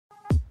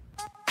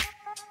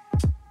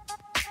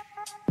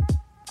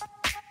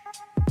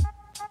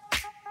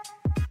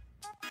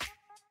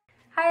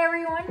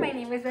everyone, my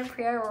name is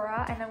Manpriya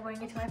Arora and I'm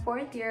going into my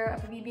 4th year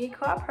of a BBA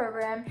co-op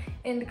program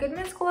in the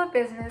Goodman School of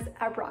Business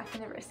at Brock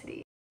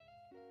University.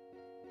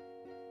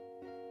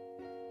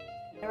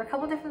 There were a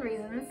couple different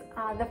reasons.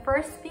 The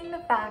first being the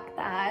fact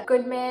that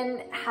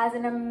Goodman has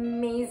an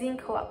amazing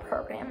co-op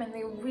program and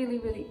they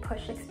really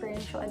push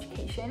experiential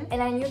education.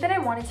 And I knew that I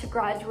wanted to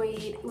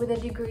graduate with a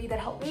degree that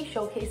helped me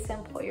showcase to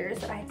employers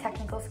that I had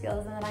technical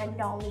skills and that I had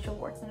knowledge of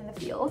working in the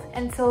field.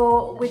 And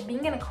so with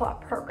being in a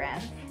co-op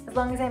program, as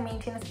long as I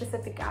maintain a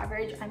specific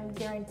average, I'm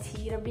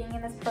guaranteed of being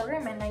in this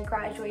program, and I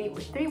graduate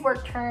with 3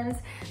 work terms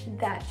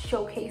that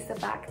showcase the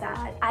fact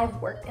that I've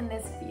worked in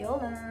this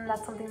field, and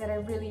that's something that I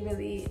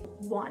really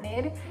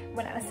wanted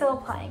when I was still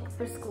applying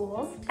for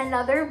schools.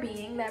 Another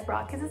being that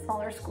Brock is a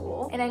smaller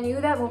school, and I knew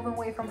that moving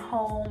away from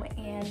home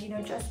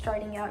and just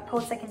starting out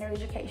post-secondary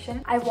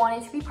education, I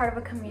wanted to be part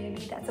of a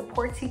community that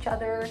supports each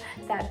other,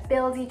 that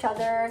builds each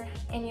other,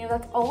 and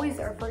that's always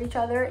there for each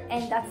other.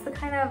 And that's the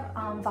kind of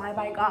vibe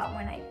I got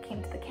when I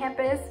came to the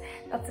campus.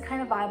 That's the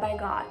kind of vibe I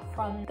got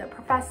from the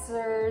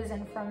professors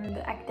and from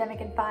the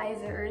academic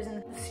advisors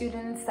and the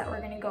students that were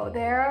going to go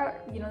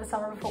there, the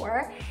summer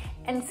before.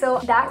 And so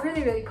that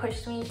really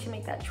pushed me to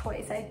make that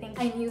choice. I think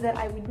I knew that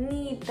I would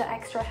need the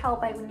extra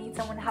help. I would need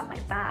someone to have my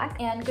back.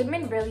 And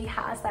Goodman really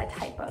has that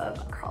type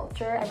of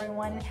culture.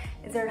 Everyone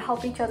is there to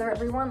help each other.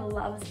 Everyone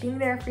loves being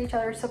there for each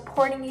other,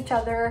 supporting each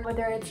other,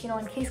 whether it's,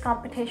 in case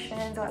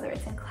competitions, whether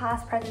it's in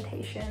class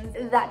presentations.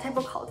 That type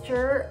of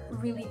culture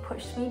really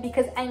pushed me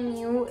because I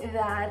knew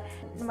that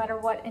no matter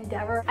what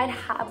endeavor, I'd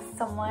have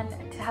someone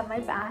to have my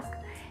back.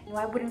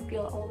 I wouldn't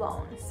feel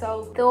alone.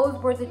 So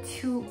those were the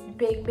 2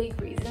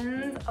 big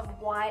reasons of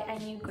why I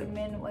knew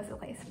Goodman was a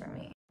place for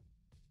me.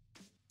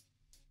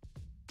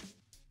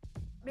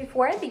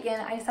 Before I begin,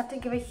 I just have to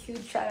give a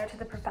huge shout out to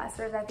the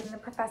professors. I think the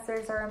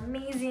professors are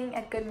amazing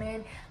at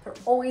Goodman. They're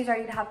always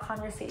ready to have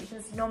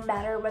conversations, no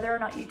matter whether or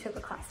not you took a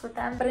class with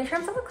them. But in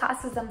terms of the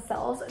classes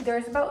themselves,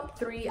 there's about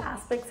 3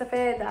 aspects of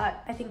it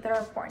that I think that are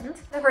important.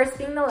 The first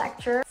being the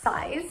lecture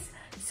size.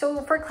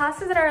 So for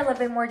classes that are a little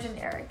bit more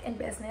generic in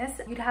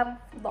business, you'd have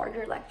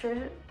larger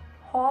lecture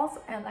halls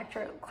and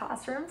lecture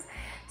classrooms.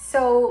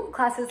 So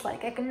classes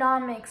like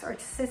economics or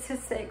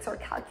statistics or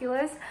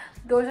calculus,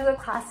 those are the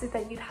classes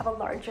that you'd have a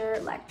larger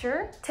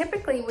lecture.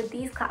 Typically with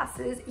these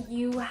classes,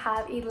 you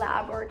have a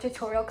lab or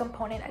tutorial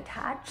component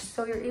attached.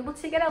 So you're able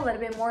to get a little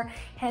bit more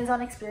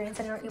hands-on experience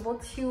and you're able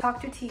to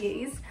talk to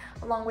TAs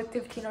along with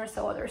 15 or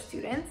so other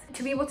students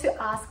to be able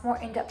to ask more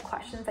in-depth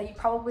questions that you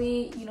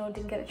probably,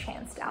 didn't get a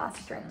chance to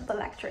ask during the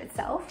lecture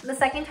itself. The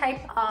second type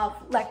of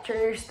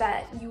lectures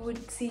that you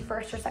would see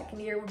first or second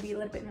year would be a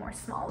little bit more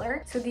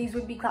smaller. So these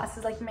would be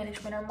classes like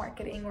management or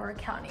marketing or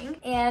accounting.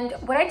 And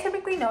what I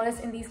typically notice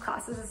in these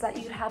classes is that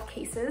you'd have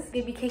cases.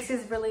 They'd be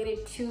cases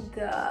related to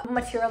the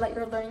material that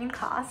you're learning in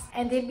class,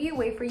 and they'd be a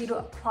way for you to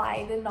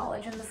apply the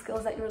knowledge and the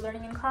skills that you're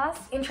learning in class.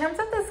 In terms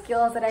of the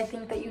skills that I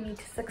think that you need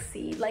to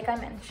succeed, like I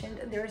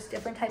mentioned, there's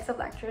different types of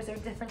lectures,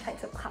 there's different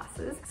types of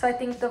classes. So I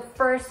think the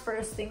first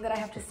thing that I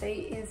have to say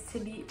is to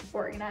be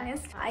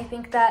organized. I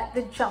think that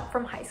the jump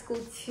from high school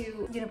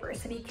to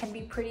university can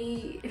be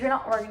pretty, if you're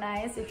not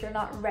organized, if you're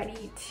not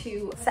ready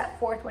to set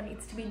forth what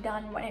needs to be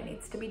done when it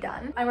needs to be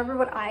done. I remember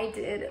what I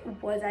did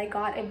was I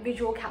got a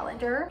visual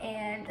calendar,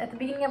 and at the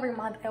beginning of every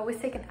month I always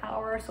take an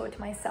hour or so to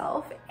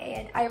myself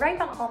and I write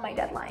down all my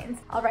deadlines.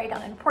 I'll write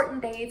down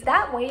important dates.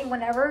 That way,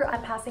 whenever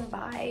I'm passing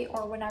by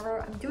or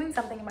whenever I'm doing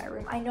something in my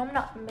room, I know I'm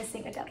not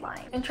missing a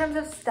deadline. In terms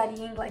of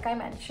studying, like I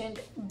mentioned,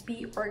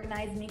 be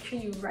organized, make sure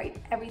you write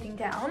everything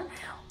down.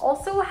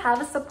 Also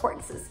have a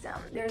support system.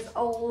 There's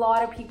a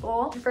lot of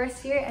people in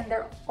first year and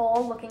they're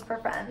all looking for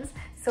friends.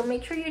 So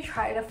make sure you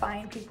try to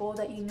find people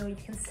that you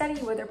can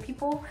study with, or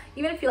people,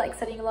 even if you like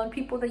studying alone,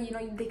 people that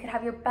they could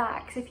have your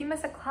back. So if you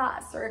miss a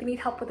class or you need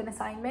help with an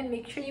assignment,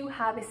 make sure you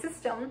have a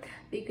system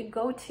that you could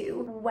go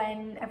to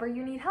whenever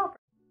you need help.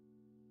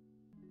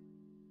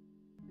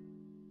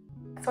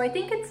 So I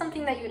think it's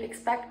something that you'd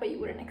expect, but you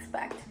wouldn't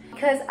expect.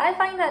 Because I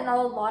find that not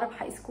a lot of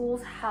high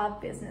schools have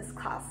business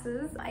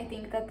classes. I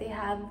think that they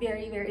have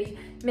very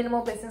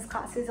minimal business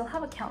classes. They'll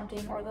have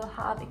accounting or they'll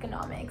have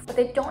economics, but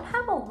they don't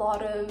have a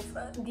lot of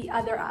the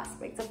other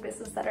aspects of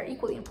business that are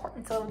equally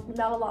important. So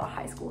not a lot of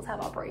high schools have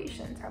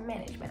operations or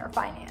management or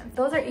finance.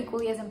 Those are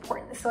equally as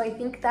important. So I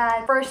think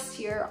that first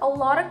year, a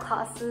lot of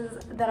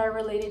classes that are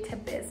related to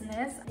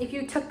business, if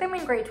you took them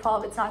in grade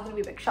 12, it's not going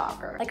to be a big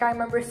shocker. Like I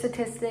remember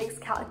statistics,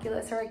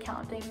 calculus, or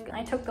accounting.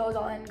 I took those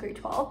all in grade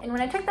 12, and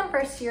when I took them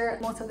first year,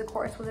 most of the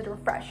course was a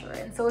refresher,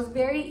 and so it was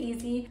very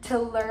easy to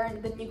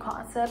learn the new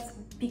concepts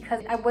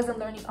because I wasn't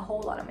learning a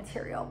whole lot of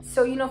material.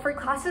 So for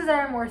classes that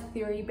are more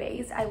theory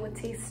based, I would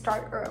say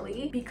start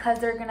early because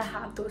they're gonna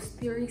have those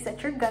theories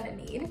that you're gonna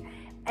need.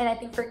 And I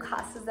think for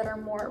classes that are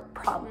more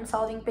problem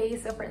solving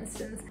based, so for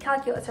instance,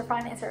 calculus or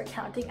finance or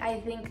accounting, I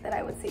think that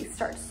I would say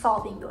start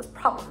solving those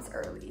problems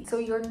early. So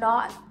you're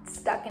not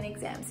stuck in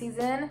exam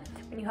season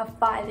when you have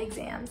 5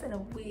 exams in a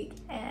week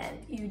and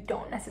you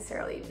don't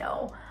necessarily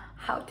know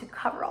how to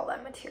cover all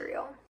that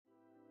material.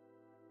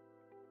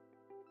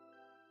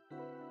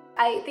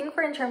 I think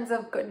in terms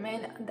of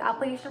Goodman, the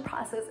application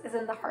process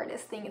isn't the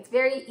hardest thing. It's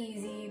very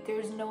easy.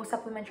 There's no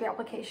supplementary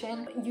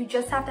application. You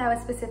just have to have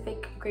a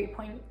specific grade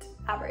point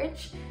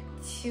average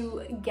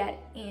to get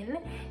in.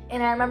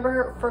 And I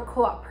remember for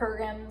co-op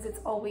programs, it's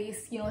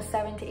always, you know,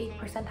 7 to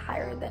 8%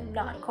 higher than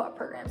non-co-op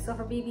programs. So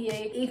for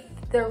BBA, if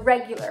they're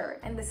regular,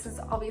 and this is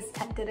always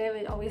tentative,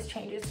 it always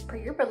changes per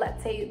year, but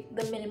let's say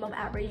the minimum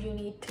average you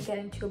need to get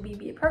into a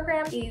BBA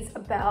program is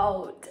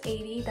about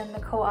 80, then the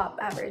co-op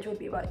average would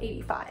be about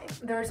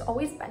 85. There's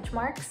always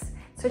benchmarks,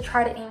 so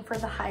try to aim for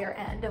the higher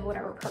end of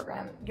whatever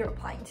program you're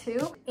applying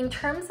to. In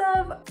terms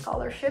of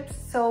scholarships,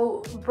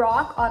 so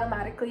Brock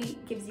automatically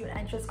gives you an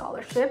entrance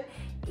scholarship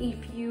if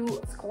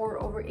you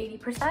score over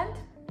 80%.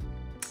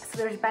 So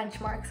there's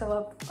benchmarks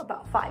of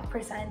about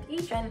 5%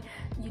 each, and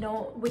you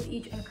know, with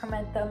each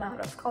increment the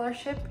amount of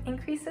scholarship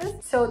increases.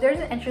 So there's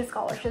an entrance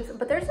scholarships,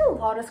 but there's a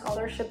lot of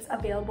scholarships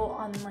available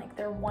on like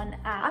their one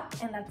app,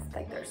 and that's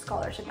like their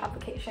scholarship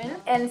application.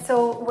 And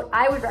so what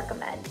I would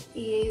recommend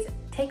is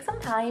take some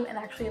time and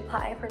actually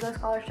apply for those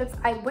scholarships.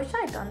 I wish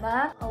I'd done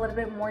that a little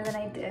bit more than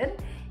I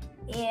did.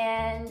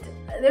 And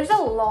there's a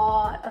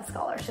lot of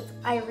scholarships.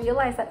 I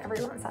realize that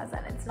everyone says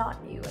that it's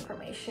not new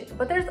information,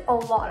 but there's a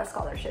lot of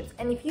scholarships.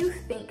 And if you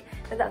think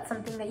that that's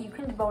something that you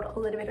can devote a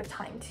little bit of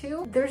time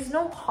to, there's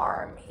no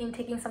harm in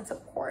taking some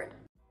support.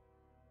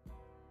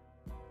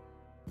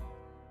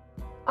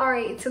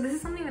 Alright, so this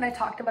is something that I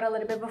talked about a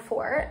little bit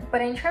before,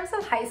 but in terms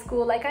of high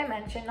school, like I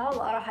mentioned, not a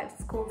lot of high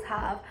schools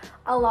have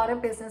a lot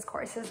of business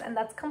courses, and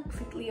that's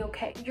completely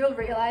okay. You'll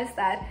realize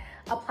that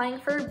applying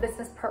for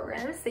business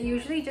programs, they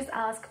usually just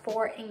ask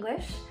for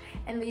English,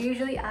 and they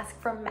usually ask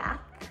for math,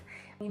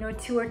 you know,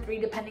 2 or 3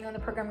 depending on the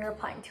program you're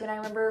applying to. And I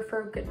remember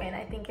for Goodman,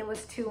 I think it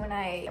was 2 when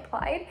I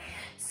applied.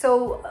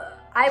 So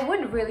I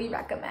would really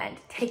recommend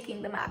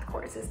taking the math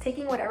courses,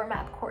 taking whatever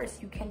math course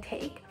you can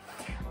take.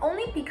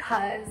 Only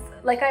because,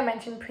 like I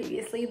mentioned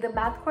previously, the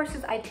math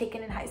courses I'd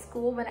taken in high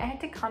school, when I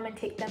had to come and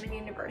take them in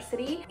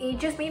university, it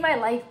just made my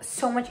life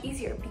so much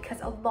easier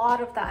because a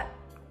lot of that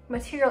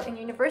material in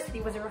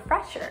university was a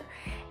refresher,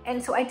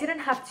 and so I didn't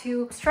have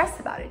to stress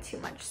about it too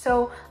much.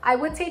 So I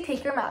would say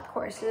take your math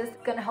courses.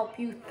 It's gonna help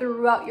you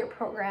throughout your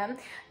program,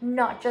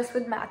 not just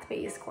with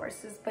math-based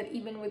courses, but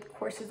even with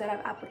courses that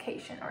have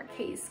application or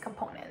case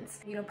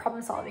components. You know,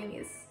 problem solving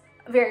is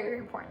very, very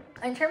important.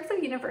 In terms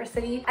of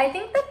university, I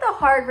think that the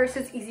hard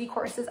versus easy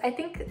courses, I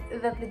think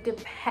that they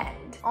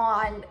depend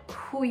on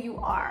who you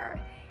are.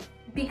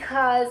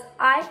 Because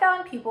I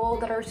found people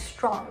that are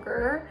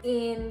stronger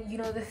in, you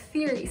know, the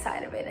theory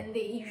side of it, and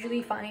they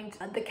usually find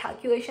the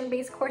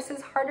calculation-based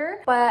courses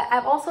harder. But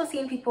I've also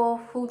seen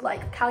people who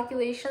like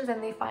calculations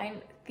and they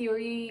find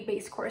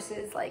theory-based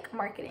courses like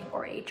marketing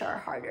or HR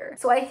harder.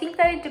 So I think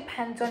that it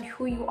depends on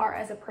who you are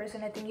as a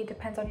person. I think it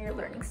depends on your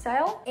learning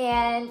style,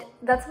 and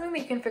that's something that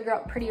you can figure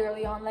out pretty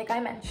early on. Like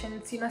I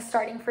mentioned, so, you know,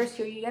 starting first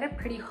year, you get a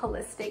pretty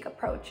holistic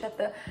approach at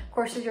the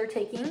courses you're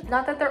taking.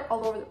 Not that they're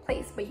all over the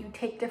place, but you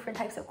take different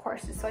types of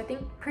courses. So I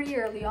think pretty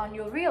early on,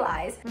 you'll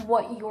realize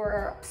what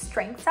your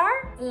strengths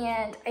are,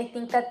 and I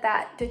think that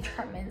that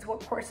determines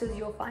what courses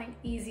you'll find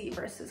easy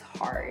versus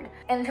hard.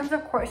 And in terms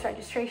of course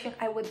registration,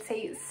 I would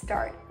say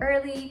start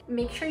early.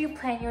 Make sure you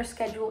plan your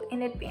schedule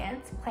in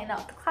advance, plan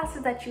out the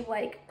classes that you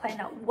like,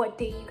 plan out what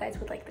day you guys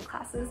would like the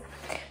classes.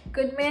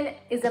 Goodman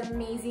is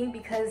amazing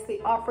because they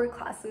offer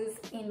classes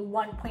in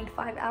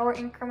 1.5 hour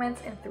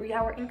increments and 3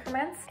 hour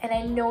increments. And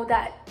I know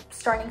that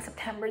starting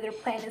September, their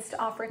plan is to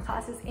offer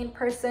classes in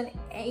person,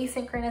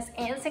 asynchronous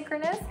and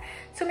synchronous.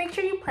 So make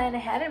sure you plan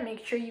ahead and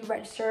make sure you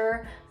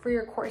register for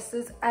your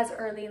courses as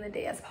early in the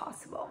day as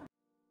possible.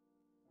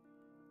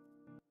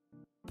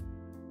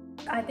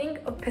 I think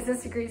a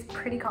business degree is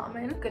pretty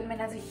common. Goodman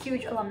has a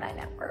huge alumni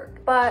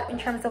network. But in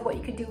terms of what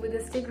you could do with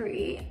this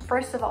degree,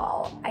 first of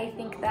all, I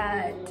think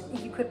that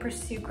you could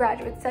pursue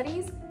graduate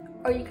studies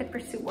or you could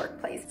pursue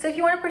workplace. So if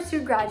you want to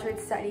pursue graduate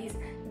studies,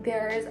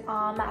 there's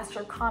Master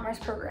of Commerce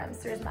programs,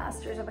 there's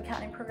Masters of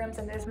Accounting programs,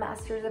 and there's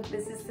Masters of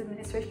Business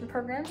Administration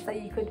programs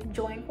that you could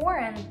join for,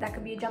 and that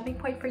could be a jumping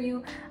point for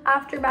you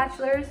after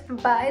bachelor's.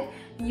 But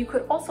you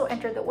could also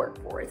enter the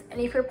workforce,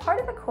 and if you're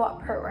part of a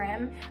co-op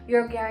program,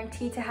 you're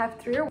guaranteed to have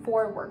 3 or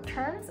 4 work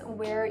terms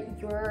where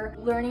you're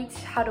learning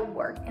how to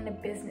work in a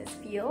business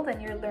field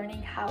and you're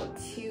learning how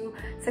to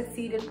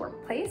succeed in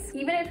workplace.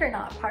 Even if you're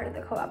not part of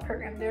the co-op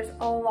program, there's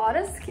a lot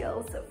of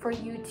skills for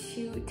you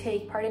to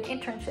take part in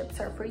internships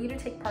or for you to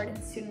take part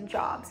in student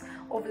jobs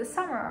over the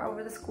summer or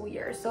over the school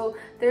year. So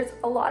there's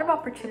a lot of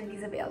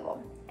opportunities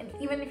available. And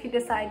even if you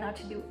decide not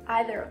to do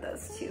either of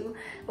those 2,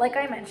 like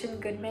I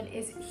mentioned, Goodman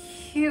is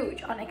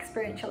huge on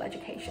experiential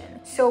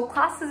education. So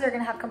classes are going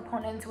to have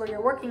components where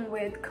you're working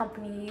with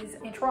companies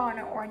in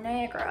Toronto or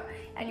Niagara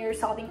and you're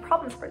solving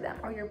problems for them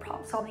or you're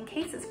solving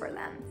cases for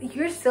them.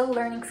 You're still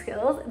learning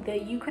skills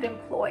that you could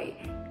employ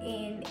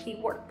in a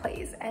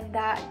workplace, and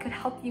that could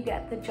help you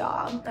get the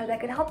job, or that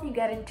could help you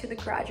get into the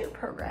graduate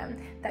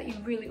program that you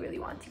really, really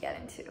want to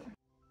get into.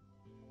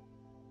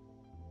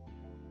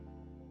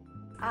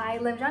 I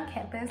lived on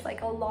campus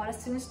like a lot of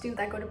students do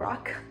that go to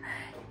Brock,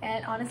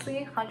 and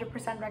honestly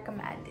 100%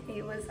 recommend.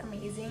 It was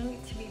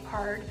amazing to be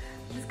part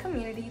of this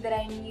community that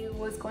I knew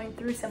was going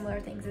through similar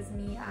things as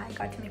me. I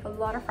got to make a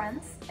lot of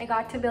friends. I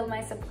got to build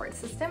my support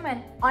system,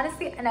 and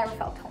honestly I never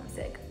felt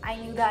homesick. I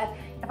knew that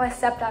if I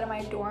stepped out of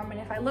my dorm and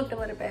if I looked a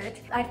little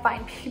bit, I'd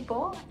find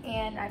people,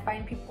 and I'd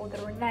find people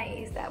that were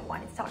nice, that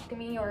wanted to talk to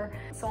me, or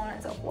so on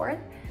and so forth.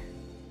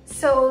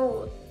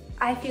 So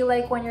I feel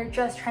like when you're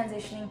just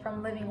transitioning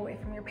from living away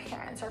from your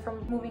parents or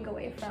from moving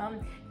away from,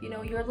 you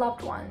know, your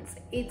loved ones,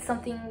 it's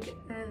something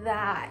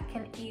that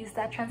can ease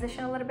that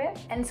transition a little bit.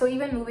 And so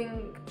even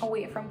moving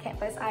away from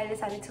campus, I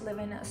decided to live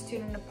in a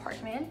student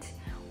apartment,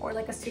 or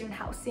like a student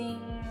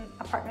housing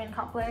apartment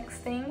complex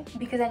thing,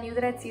 because I knew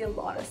that I'd see a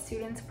lot of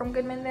students from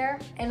Goodman there.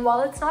 And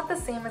while it's not the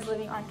same as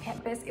living on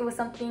campus, it was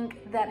something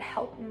that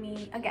helped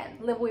me, again,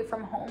 live away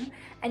from home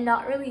and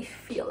not really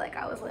feel like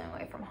I was living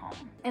away from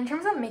home. In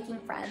terms of making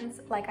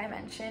friends, like I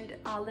mentioned,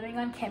 living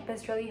on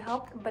campus really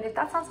helped. But if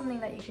that's not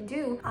something that you can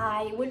do,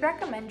 I would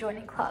recommend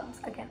joining clubs.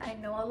 Again, I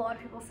know a lot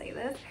of people say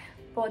this,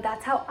 but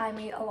that's how I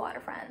made a lot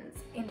of friends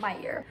in my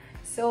year.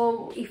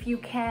 So if you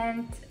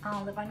can't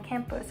live on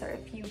campus, or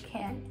if you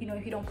can't, you know,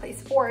 if you don't play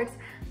sports,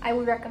 I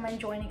would recommend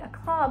joining a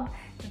club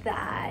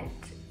that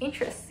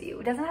interests you.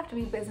 It doesn't have to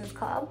be a business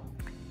club,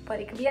 but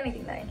it could be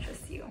anything that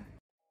interests you.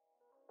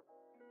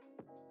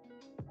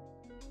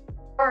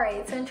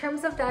 Alright, so in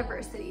terms of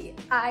diversity,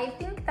 I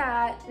think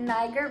that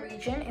Niagara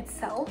region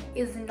itself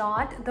is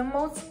not the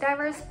most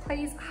diverse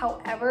place.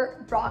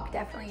 However, Brock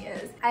definitely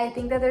is. I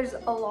think that there's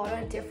a lot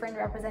of different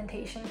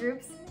representation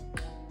groups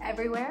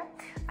everywhere.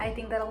 I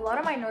think that a lot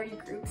of minority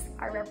groups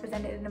are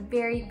represented in a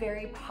very,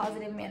 very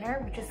positive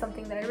manner, which is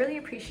something that I really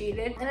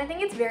appreciated. And I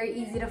think it's very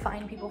easy to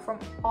find people from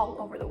all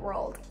over the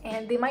world.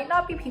 And they might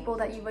not be people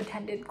that you've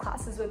attended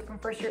classes with from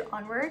first year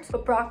onwards,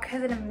 but Brock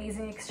has an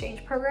amazing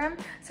exchange program.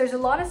 So there's a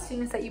lot of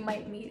students that you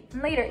might meet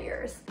in later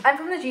years. I'm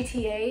from the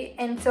GTA,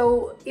 and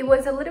so it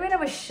was a little bit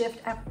of a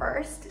shift at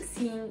first,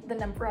 seeing the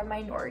number of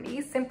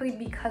minorities, simply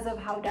because of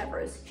how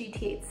diverse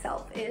GTA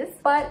itself is.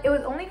 But it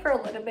was only for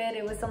a little bit.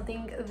 It was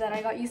something that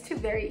I got used to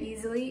very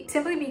easily,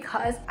 simply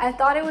because I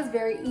thought it was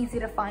very easy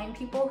to find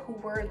people who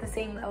were the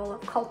same level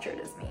of culture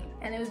as me.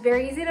 And it was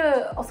very easy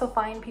to also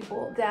find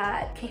people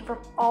that came from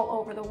all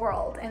over the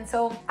world. And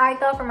so I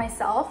thought for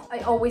myself, I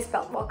always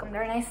felt welcome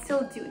there, and I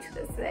still do to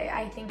this day.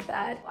 I think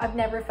that I've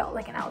never felt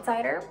like an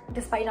outsider,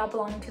 despite not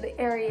belonging to the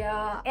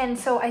area. And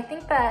so I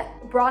think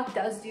that Brock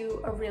does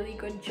do a really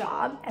good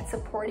job at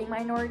supporting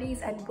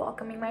minorities and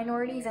welcoming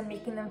minorities and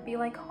making them feel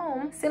like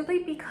home, simply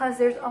because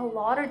there's a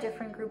lot of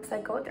different groups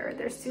that go there.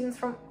 There's students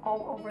from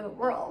all over the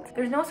world.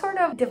 There's no sort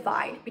of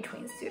divide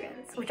between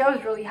students, which I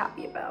was really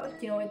happy about.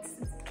 You know, it's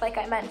like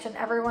I mentioned,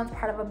 everyone's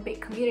part of a big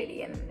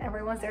community, and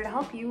everyone's there to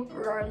help you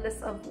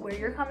regardless of where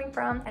you're coming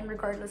from and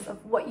regardless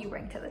of what you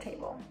bring to the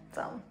table.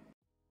 So,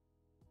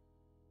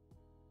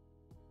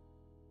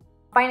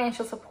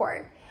 financial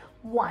support.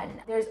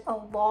 One, there's a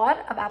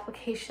lot of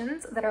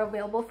applications that are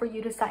available for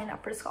you to sign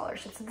up for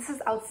scholarships. So this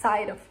is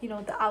outside of, you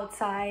know, the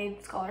outside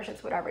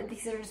scholarships, whatever.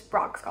 These are just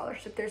Brock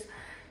scholarships. There's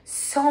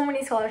so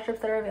many scholarships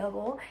that are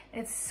available,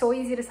 and it's so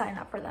easy to sign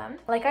up for them.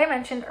 Like I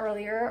mentioned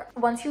earlier,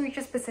 once you reach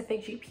a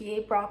specific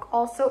GPA, Brock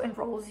also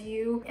enrolls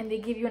you and they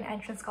give you an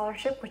entrance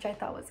scholarship, which I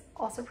thought was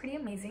also pretty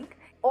amazing.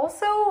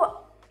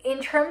 Also, in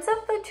terms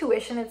of the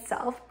tuition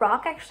itself,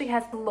 Brock actually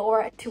has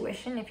lower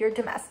tuition if you're a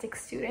domestic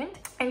student.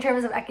 In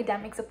terms of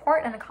academic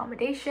support and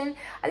accommodation,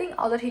 I think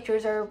all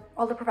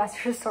the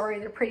professors, sorry,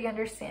 they're pretty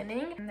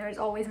understanding. And there's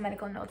always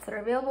medical notes that are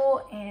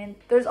available, and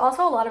there's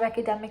also a lot of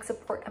academic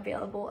support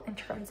available in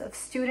terms of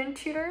student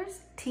tutors,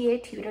 TA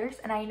tutors.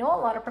 And I know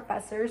a lot of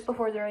professors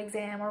before their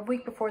exam or a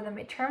week before the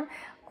midterm,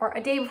 or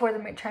a day before the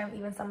midterm,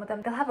 even some of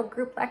them, they'll have a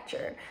group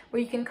lecture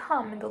where you can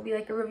come, and there'll be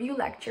like a review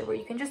lecture where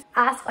you can just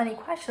ask any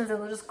questions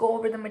and they'll just go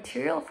over the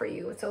material for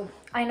you. So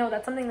I know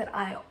that's something that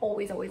I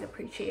always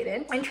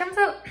appreciated. In terms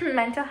of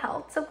mental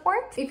health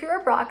support, if you're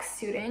a Brock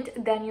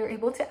student, then you're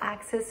able to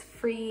access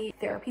free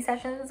therapy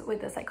sessions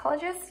with a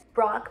psychologist.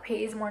 Brock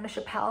pays Morna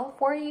Chappelle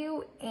for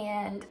you,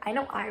 and I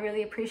know I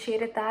really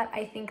appreciated that.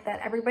 I think that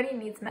everybody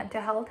needs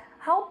mental health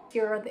help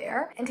here or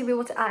there, and to be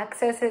able to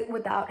access it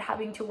without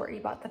having to worry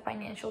about the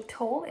financial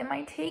toll it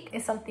might take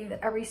is something that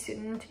every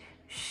student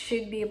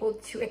should be able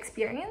to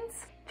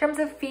experience. In terms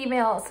of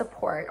female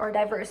support or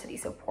diversity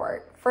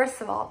support, first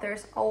of all,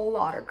 there's a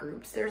lot of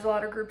groups. There's a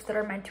lot of groups that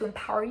are meant to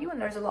empower you,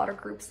 and there's a lot of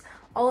groups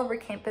all over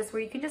campus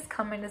where you can just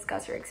come and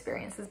discuss your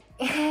experiences.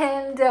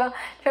 And in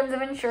terms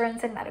of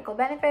insurance and medical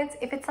benefits,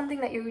 if it's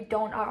something that you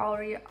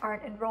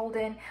aren't enrolled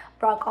in,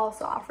 Brock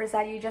also offers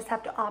that. You just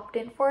have to opt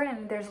in for it,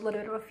 and there's a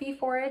little bit of a fee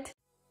for it.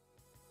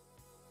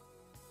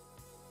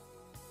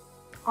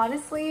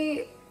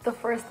 Honestly, the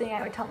first thing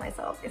I would tell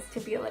myself is to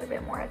be a little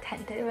bit more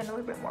attentive and a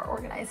little bit more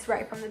organized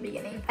right from the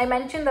beginning. I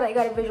mentioned that I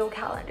got a visual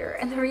calendar,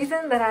 and the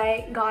reason that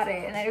I got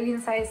it and the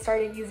reason I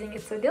started using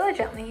it so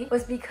diligently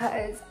was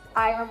because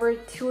I remember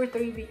 2 or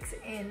 3 weeks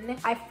in,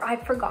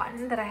 I'd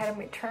forgotten that I had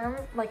a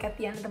midterm like at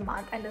the end of the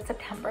month, end of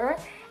September,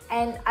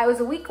 and I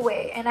was a week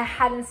away and I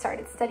hadn't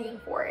started studying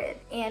for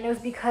it. And it was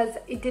because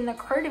it didn't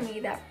occur to me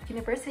that,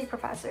 university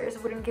professors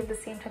wouldn't give the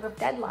same type of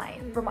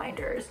deadline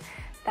reminders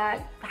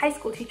that high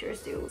school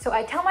teachers do. So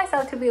I tell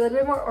myself to be a little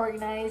bit more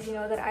organized, you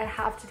know, that I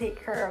have to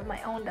take care of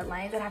my own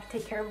deadlines. I have to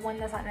take care of when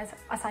the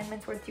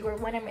assignments were due or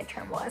when a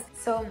midterm was.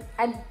 So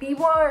I'd be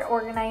more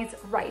organized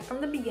right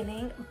from the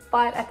beginning,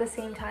 but at the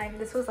same time,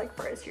 this was like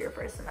first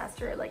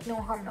semester, like no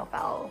harm, no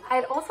foul.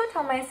 I'd also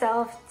tell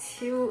myself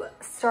to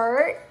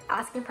start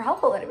asking for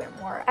help a little bit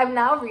more. I've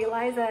now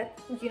realized that,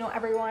 you know,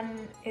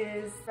 everyone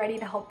is ready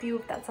to help you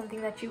if that's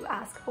something that you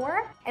ask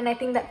for. And I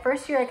think that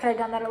first year I could have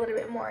done that a little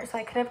bit more. So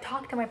I could have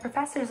talked to my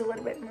professors a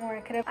little bit more.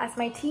 I could have asked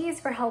my T's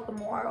for help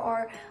more,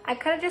 or I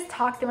could have just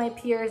talked to my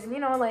peers and, you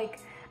know, like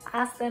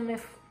asked them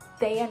if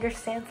they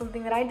understand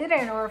something that I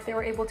didn't, or if they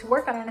were able to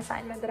work on an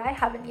assignment that I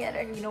haven't yet,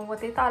 and you know what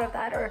they thought of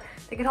that, or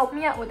they could help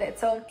me out with it.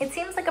 So it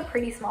seems like a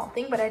pretty small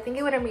thing, but I think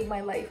it would have made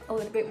my life a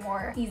little bit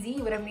more easy.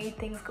 It would have made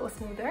things go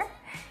smoother.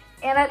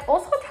 And I'd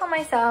also tell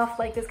myself,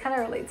 like this kind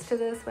of relates to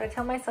this, but I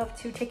tell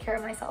myself to take care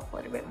of myself a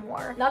little bit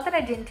more. Not that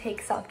I didn't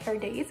take self-care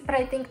days, but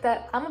I think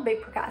that I'm a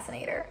big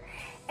procrastinator.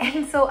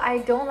 And so I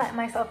don't let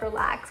myself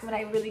relax when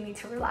I really need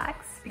to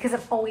relax, because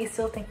I'm always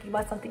still thinking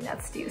about something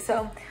that's due.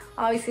 So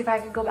obviously if I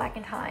could go back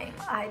in time,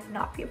 I'd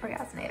not be a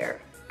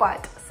procrastinator.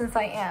 But since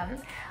I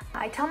am,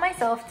 I tell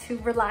myself to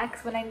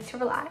relax when I need to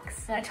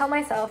relax. And I tell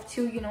myself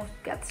to, you know,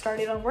 get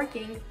started on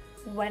working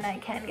when I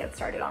can get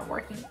started on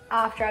working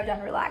after I've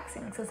done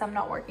relaxing, since I'm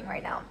not working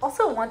right now.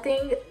 Also, one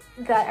thing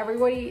that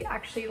everybody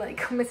actually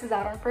like misses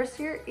out on first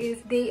year is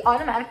they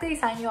automatically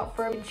sign you up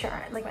for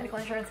insurance, like medical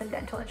insurance and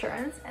dental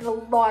insurance, and a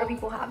lot of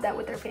people have that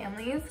with their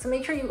families. So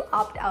make sure you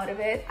opt out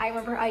of it. I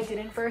remember I did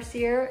in first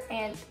year,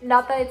 and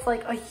not that it's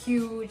like a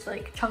huge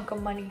like chunk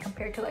of money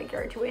compared to like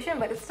your tuition,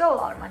 but it's still a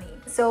lot of money.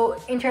 So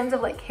in terms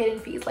of like hidden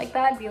fees like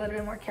that, be a little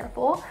bit more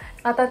careful.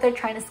 Not that they're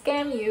trying to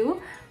scam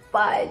you,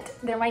 but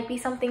there might be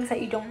some things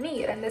that you don't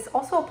need. And this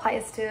also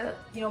applies to,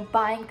 you know,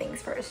 buying things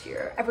first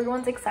year.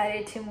 Everyone's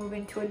excited to move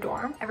into a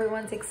dorm.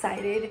 Everyone's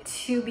excited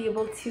to be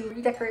able to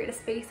redecorate a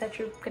space that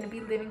you're going to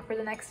be living for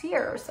the next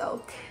year or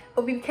so.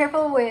 But be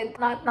careful with,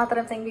 not that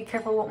I'm saying be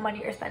careful what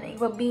money you're spending,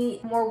 but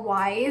be more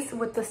wise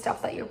with the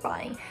stuff that you're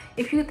buying.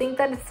 If you think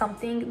that it's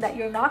something that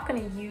you're not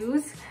going to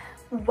use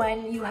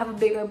when you have a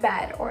bigger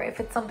bed, or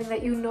if it's something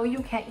that you know you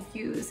can't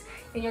use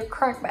in your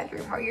current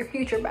bedroom or your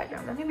future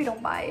bedroom, then maybe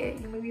don't buy it.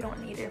 You maybe don't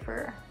need it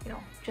for, you know,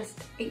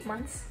 just 8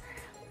 months.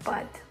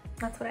 But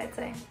that's what I'd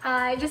say.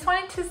 I just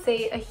wanted to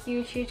say a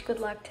huge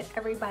good luck to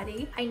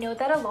everybody. I know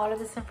that a lot of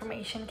this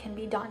information can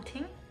be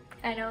daunting.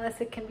 I know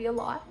that it can be a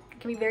lot. It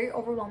can be very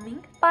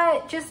overwhelming,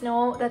 but just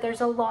know that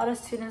there's a lot of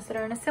students that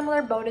are in a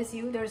similar boat as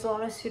you. There's a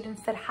lot of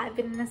students that have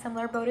been in a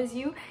similar boat as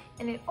you,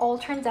 and it all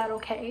turns out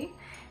okay.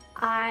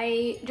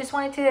 I just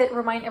wanted to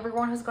remind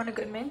everyone who's going to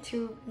Goodman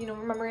to, you know,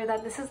 remember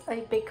that this is a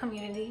big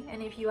community,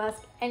 and if you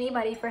ask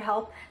anybody for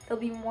help, they'll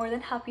be more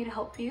than happy to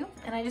help you.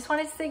 And I just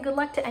wanted to say good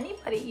luck to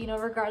anybody, you know,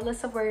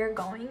 regardless of where you're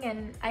going.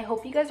 And I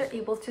hope you guys are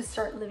able to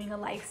start living a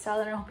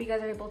lifestyle, and I hope you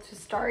guys are able to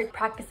start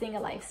practicing a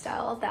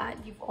lifestyle that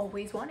you've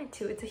always wanted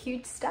to. It's a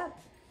huge step,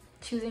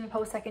 choosing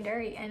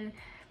post-secondary, and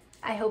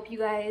I hope you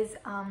guys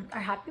are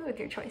happy with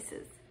your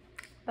choices.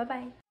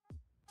 Bye-bye.